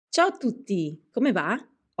Ciao a tutti, come va?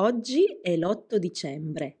 Oggi è l'8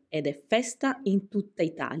 dicembre ed è festa in tutta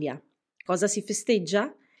Italia. Cosa si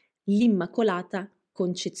festeggia? L'Immacolata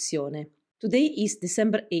Concezione. Today is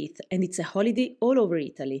December 8th and it's a holiday all over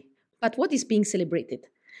Italy. But what is being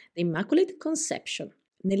celebrated? The Immaculate Conception.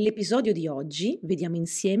 Nell'episodio di oggi vediamo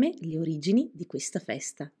insieme le origini di questa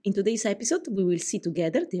festa. In today's episode we will see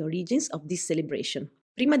together the origins of this celebration.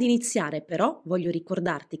 Prima di iniziare, però, voglio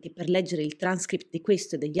ricordarti che per leggere il transcript di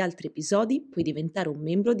questo e degli altri episodi puoi diventare un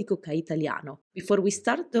membro di Cocai Italiano. Before we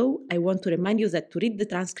start, though, I want to remind you that to read the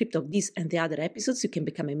transcript of this and the other episodes, you can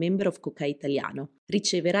become a member of Cocai Italiano.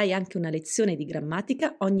 Riceverai anche una lezione di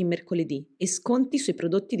grammatica ogni mercoledì e sconti sui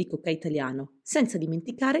prodotti di Cocai Italiano, senza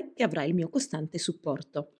dimenticare che avrai il mio costante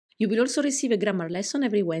supporto. You will also receive a grammar lesson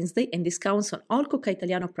every Wednesday and discounts on all Cocai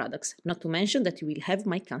Italiano products, not to mention that you will have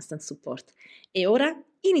my constant support. E ora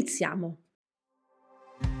iniziamo!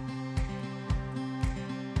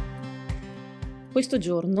 Questo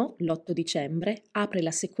giorno, l'8 dicembre, apre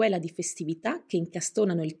la sequela di festività che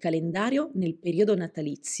incastonano il calendario nel periodo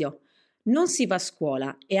natalizio. Non si va a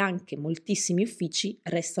scuola e anche moltissimi uffici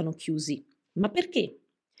restano chiusi. Ma perché?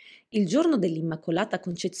 Il giorno dell'Immacolata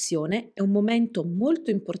Concezione è un momento molto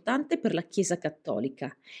importante per la Chiesa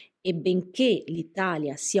Cattolica e benché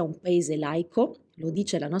l'Italia sia un paese laico, lo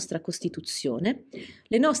dice la nostra Costituzione,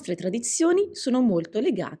 le nostre tradizioni sono molto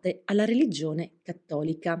legate alla religione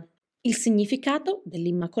cattolica. Il significato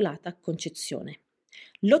dell'Immacolata Concezione.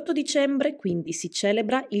 L'8 dicembre quindi si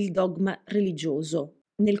celebra il dogma religioso,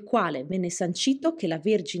 nel quale venne sancito che la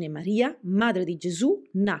Vergine Maria, madre di Gesù,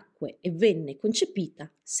 nacque e venne concepita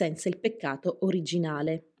senza il peccato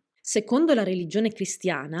originale. Secondo la religione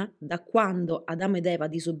cristiana, da quando Adamo ed Eva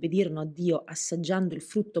disobbedirono a Dio assaggiando il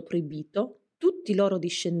frutto proibito, tutti i loro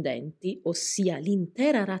discendenti, ossia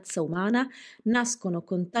l'intera razza umana, nascono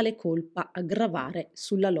con tale colpa a gravare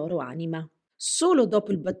sulla loro anima. Solo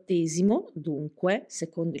dopo il battesimo, dunque,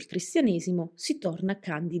 secondo il cristianesimo, si torna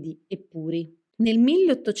candidi e puri. Nel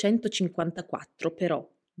 1854, però,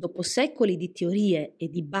 dopo secoli di teorie e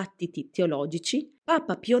dibattiti teologici,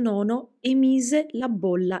 Papa Pio IX emise la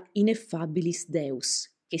bolla Ineffabilis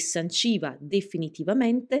Deus, che sanciva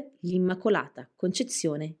definitivamente l'Immacolata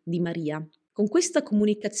Concezione di Maria. Con questa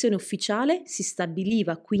comunicazione ufficiale si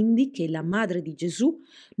stabiliva quindi che la Madre di Gesù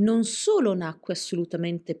non solo nacque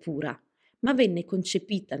assolutamente pura, ma venne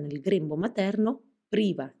concepita nel grembo materno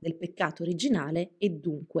priva del peccato originale e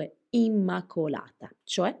dunque immacolata,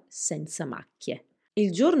 cioè senza macchie.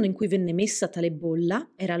 Il giorno in cui venne messa tale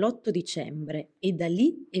bolla era l'8 dicembre e da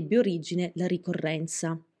lì ebbe origine la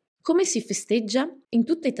ricorrenza. Come si festeggia? In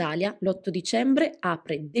tutta Italia l'8 dicembre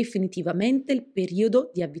apre definitivamente il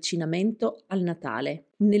periodo di avvicinamento al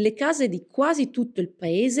Natale. Nelle case di quasi tutto il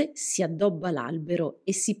paese si addobba l'albero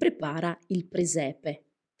e si prepara il presepe,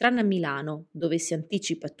 tranne a Milano, dove si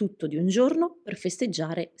anticipa tutto di un giorno per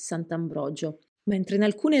festeggiare Sant'Ambrogio. Mentre in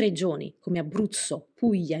alcune regioni, come Abruzzo,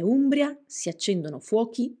 Puglia e Umbria, si accendono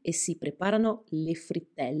fuochi e si preparano le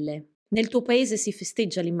frittelle. Nel tuo paese si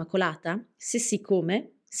festeggia l'Immacolata? Se sì,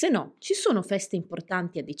 come? Se no, ci sono feste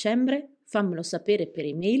importanti a dicembre? Fammelo sapere per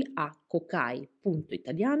email a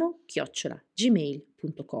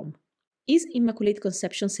cocai.italiano@gmail.com. Is Immaculate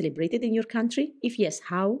Conception celebrated in your country? If yes,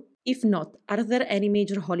 how? If not, are there any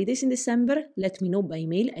major holidays in December? Let me know by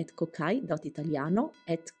email at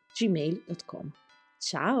cocai.italiano@gmail.com.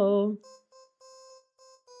 Ciao!